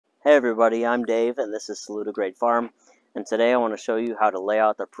Hey everybody, I'm Dave and this is Saluda Grade Farm, and today I want to show you how to lay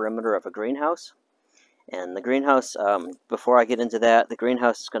out the perimeter of a greenhouse. And the greenhouse, before I get into that, the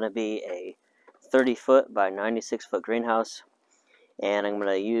greenhouse is going to be a 30 foot by 96 foot greenhouse, and I'm going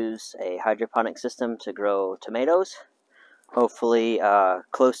to use a hydroponic system to grow tomatoes, hopefully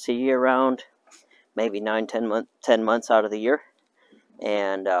close to year round, maybe 10 months out of the year.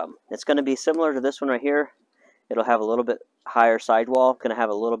 And it's going to be similar to this one right here. It'll have a little bit higher sidewall, going to have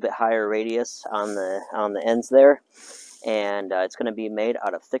a little bit higher radius on the ends there, and it's going to be made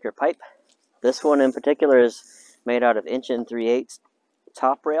out of thicker pipe. This one in particular is made out of 1 3/8"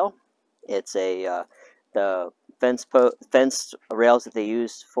 top rail. It's the fence rails that they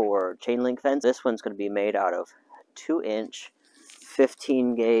use for chain link fence. This one's going to be made out of 2-inch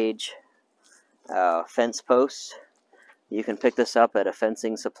 15 gauge fence posts. You can pick this up at a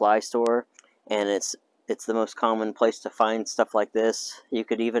fencing supply store, and it's the most common place to find stuff like this. You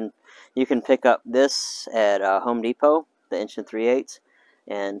can pick up this at Home Depot, the 1 3/8",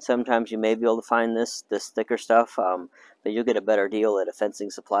 and sometimes you may be able to find this thicker stuff, but you'll get a better deal at a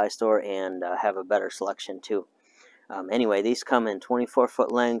fencing supply store and have a better selection too. Anyway, these come in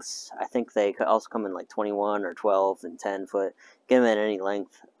 24-foot lengths. I think they could also come in like 21 or 12 and 10 foot. Get them at any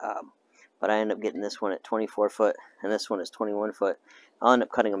length, but I end up getting this one at 24 foot, and this one is 21 foot. I'll end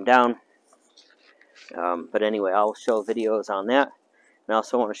up cutting them down. But anyway, I'll show videos on that, and I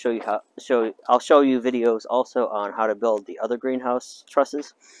also want to show you I'll show you videos also on how to build the other greenhouse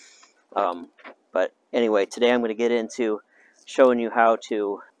trusses. But anyway, today I'm going to get into showing you how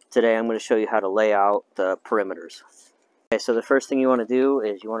to lay out the perimeters. Okay, so the first thing you want to do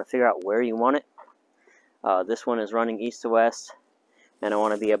is you want to figure out where you want it. This one is running east to west, and I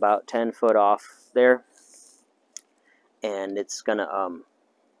want to be about 10 foot off there, and it's gonna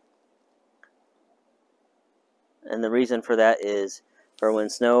and the reason for that is for when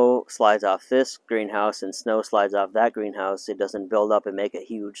snow slides off this greenhouse and snow slides off that greenhouse, it doesn't build up and make a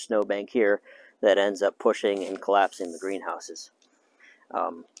huge snowbank here that ends up pushing and collapsing the greenhouses.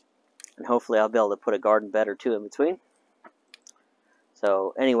 And hopefully I'll be able to put a garden bed or two in between.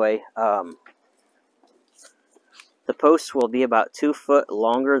 So anyway, the posts will be about 2 foot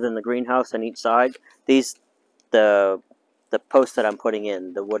longer than the greenhouse on each side. The posts that I'm putting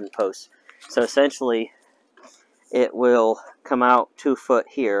in, the wooden posts. So essentially, it will come out 2 foot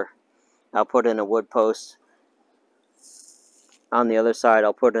here. I'll put in a wood post. On the other side,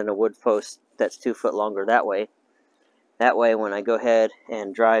 I'll put in a wood post that's 2 foot longer that way. That way, when I go ahead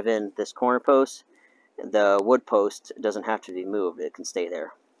and drive in this corner post, the wood post doesn't have to be moved. It can stay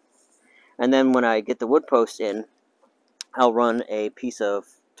there. And then when I get the wood post in, I'll run a piece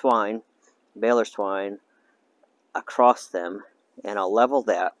of twine, baler's twine, across them, and I'll level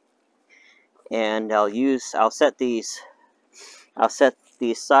that. And I'll set these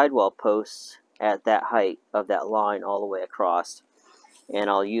sidewall posts at that height of that line all the way across, and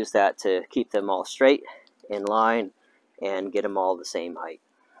I'll use that to keep them all straight in line and get them all the same height.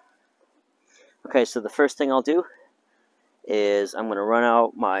 Okay, so the first thing I'll do is I'm going to run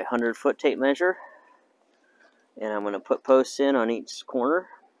out my 100-foot tape measure, and I'm going to put posts in on each corner,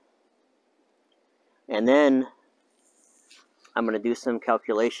 and then I'm going to do some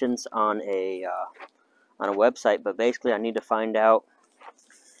calculations on a website. But basically, I need to find out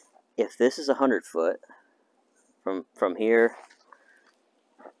if this is 100 foot from here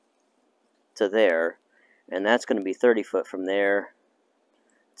to there, and that's going to be 30 foot from there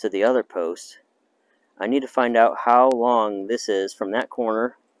to the other post. I need to find out how long this is from that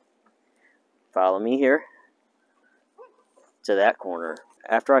corner, follow me here, to that corner.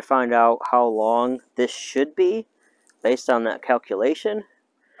 After I find out how long this should be based on that calculation,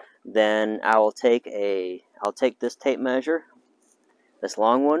 then I'll take this tape measure, this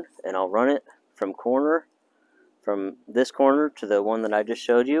long one, and I'll run it from this corner to the one that I just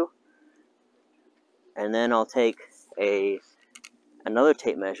showed you. And then I'll take another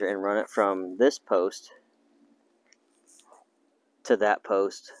tape measure and run it from this post to that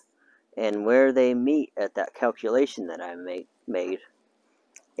post, and where they meet at that calculation that I made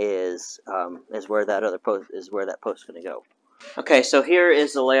is where that post is going to go. Okay, so here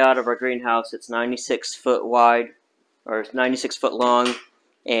is the layout of our greenhouse. It's 96 foot wide, or 96 foot long,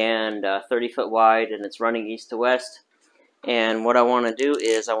 and 30 foot wide, and it's running east to west. And what I want to do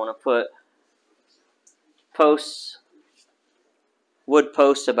is I want to put wood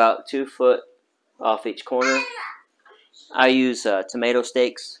posts about 2 foot off each corner. I use tomato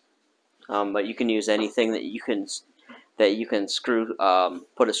stakes, but you can use anything that you can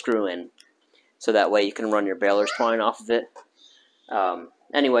put a screw in, so that way you can run your baler's twine off of it.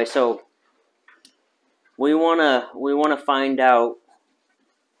 Anyway, so we wanna find out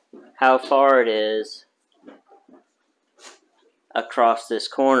how far it is across this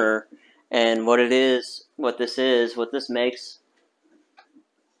corner, and what this makes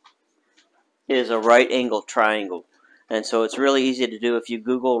is a right angle triangle. And so it's really easy to do. If you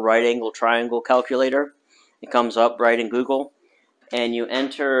Google right angle triangle calculator, it comes up right in Google, and you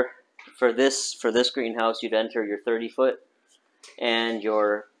enter for this greenhouse, you'd enter your 30 foot and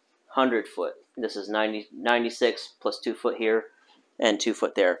your 100 foot. This is 96 plus 2 foot here and 2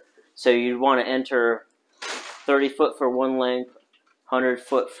 foot there. So you'd want to enter 30 foot for one length, 100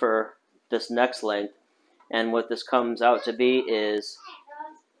 foot for this next length, and what this comes out to be is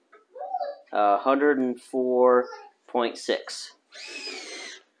 104.6.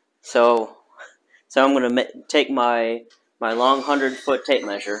 So I'm going to take my long 100 foot tape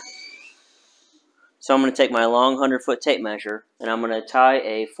measure. So I'm going to take my long 100 foot tape measure, and I'm going to tie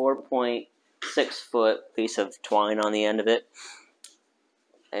a 4.6 foot piece of twine on the end of it,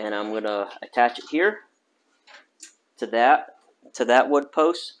 and I'm going to attach it here to that wood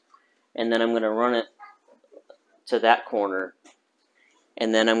post, and then I'm going to run it to that corner,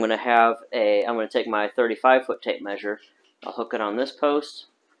 and then I'm going to take my 35 foot tape measure, I'll hook it on this post,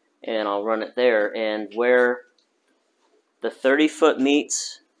 and I'll run it there, and where the 30 foot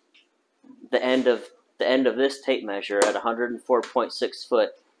meets the end of this tape measure at 104.6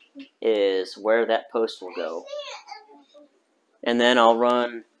 foot is where that post will go. And then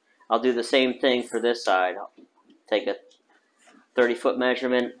I'll do the same thing for this side. I'll take a 30 foot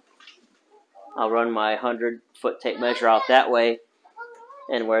measurement, I'll run my 100 foot tape measure out that way,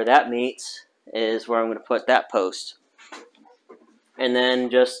 and where that meets is where I'm going to put that post. And then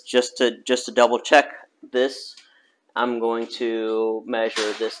just to double check this, I'm going to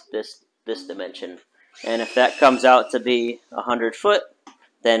measure this dimension, and if that comes out to be 100 foot,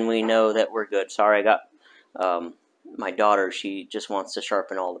 then we know that we're good. Sorry, I got my daughter. She just wants to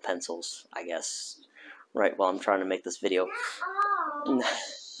sharpen all the pencils, I guess, right while I'm trying to make this video.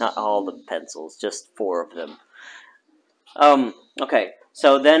 Not all the pencils, just 4 of them. Okay,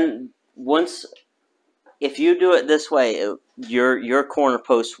 so then if you do it this way, your corner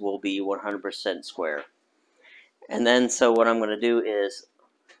post will be 100% square. And then, so what I'm going to do is,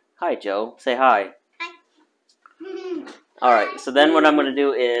 hi Joe, say hi. Hi. Alright, so then what I'm going to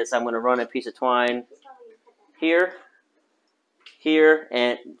do is I'm going to run a piece of twine here,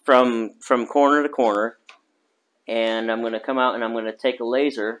 and from corner to corner, and I'm going to come out and I'm going to take a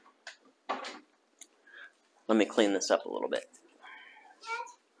laser. Let me clean this up a little bit.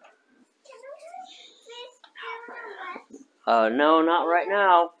 No, not right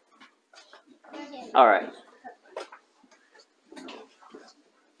now. Alright.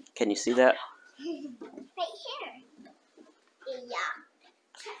 Can you see that? Right here.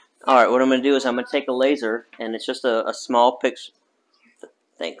 Yeah. Alright, what I'm going to do is I'm going to take a laser, and it's just a small picture.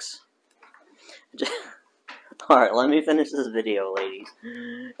 Thanks. Alright, let me finish this video, ladies.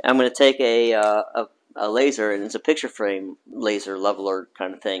 I'm going to take a laser, and it's a picture frame laser leveler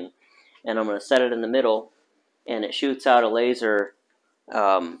kind of thing. And I'm going to set it in the middle, and it shoots out a laser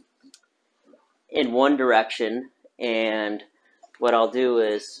in one direction. And what I'll do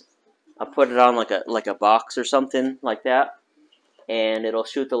is I'll put it on like a box or something like that, and it'll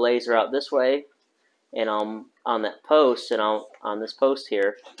shoot the laser out this way, and I'll on that post, and I'll on this post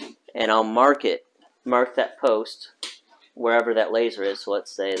here, and I'll mark that post wherever that laser is. So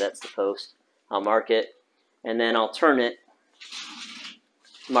let's say that's the post. I'll mark it, and then I'll turn it,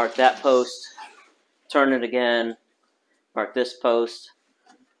 mark that post, turn it again, mark this post,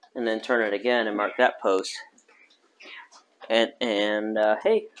 and then turn it again and mark that post. And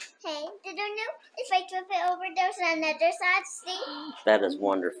hey. Hey, did you know if I flip it over, there's another side, see? That is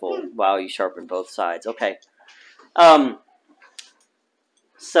wonderful. Wow, you sharpened both sides. Okay.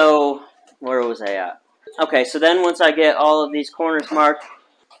 So, where was I at? Okay, so then once I get all of these corners marked,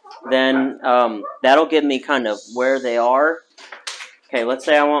 then that'll give me kind of where they are. Okay, let's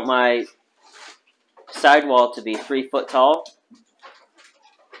say I want my sidewall to be 3 foot tall,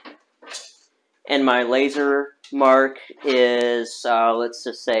 and my laser mark is, let's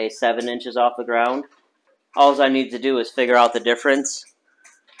just say 7 inches off the ground. All I need to do is figure out the difference,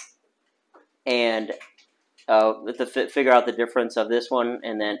 and figure out the difference of this one,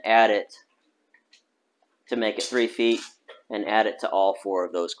 and then add it to make it 3 feet, and add it to all 4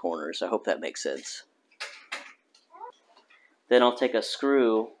 of those corners. I hope that makes sense. Then I'll take a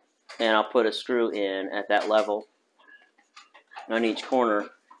screw, and I'll put a screw in at that level on each corner,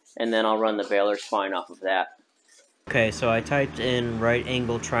 and then I'll run the baler spine off of that. Okay, so I typed in right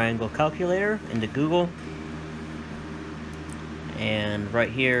angle triangle calculator into Google, and right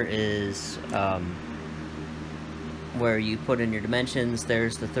here is where you put in your dimensions.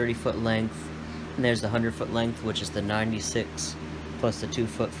 There's the 30-foot length, and there's the 100-foot length, which is the 96 plus the 2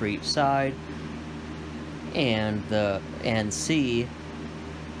 foot for each side. And C,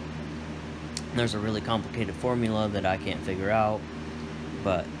 there's a really complicated formula that I can't figure out,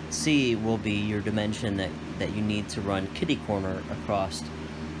 but C will be your dimension that you need to run kitty corner across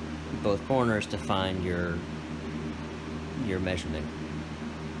both corners to find your measurement.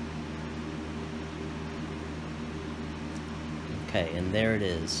 Okay, and there it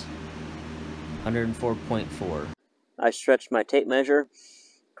is, 104.4. I stretched my tape measure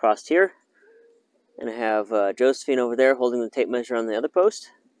across here, and I have Josephine over there holding the tape measure on the other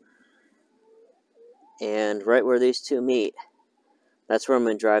post. And right where these two meet, that's where I'm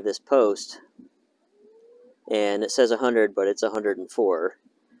going to drive this post. And it says 100, but it's 104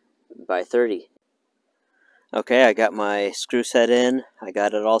 by 30. Okay, I got my screw set in. I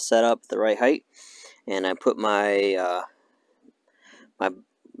got it all set up the right height, and I put my my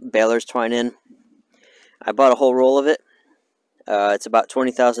baler's twine in. I bought a whole roll of it. It's about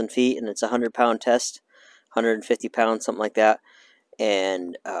 20,000 feet, and it's a 100-pound test, 150 pounds, something like that.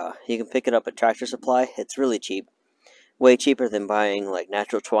 And you can pick it up at Tractor Supply. It's really cheap, way cheaper than buying like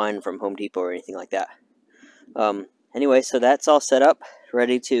natural twine from Home Depot or anything like that. Anyway, so that's all set up,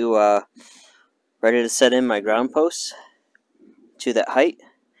 ready to set in my ground posts to that height.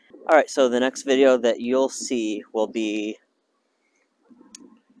 Alright, so the next video that you'll see will be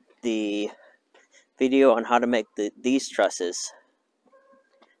the video on how to make these trusses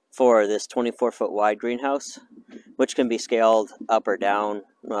for this 24-foot wide greenhouse, which can be scaled up or down.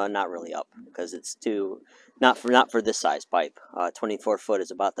 Not really up, because it's not for this size pipe. 24 foot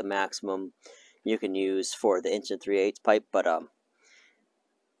is about the maximum you can use for the 1 3/8 pipe. But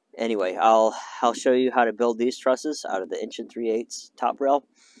anyway, I'll show you how to build these trusses out of the 1 3/8 top rail,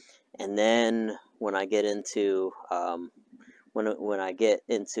 and then when I get into when I get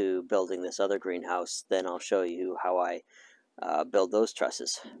into building this other greenhouse, then I'll show you how I build those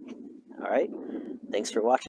trusses. Alright, thanks for watching.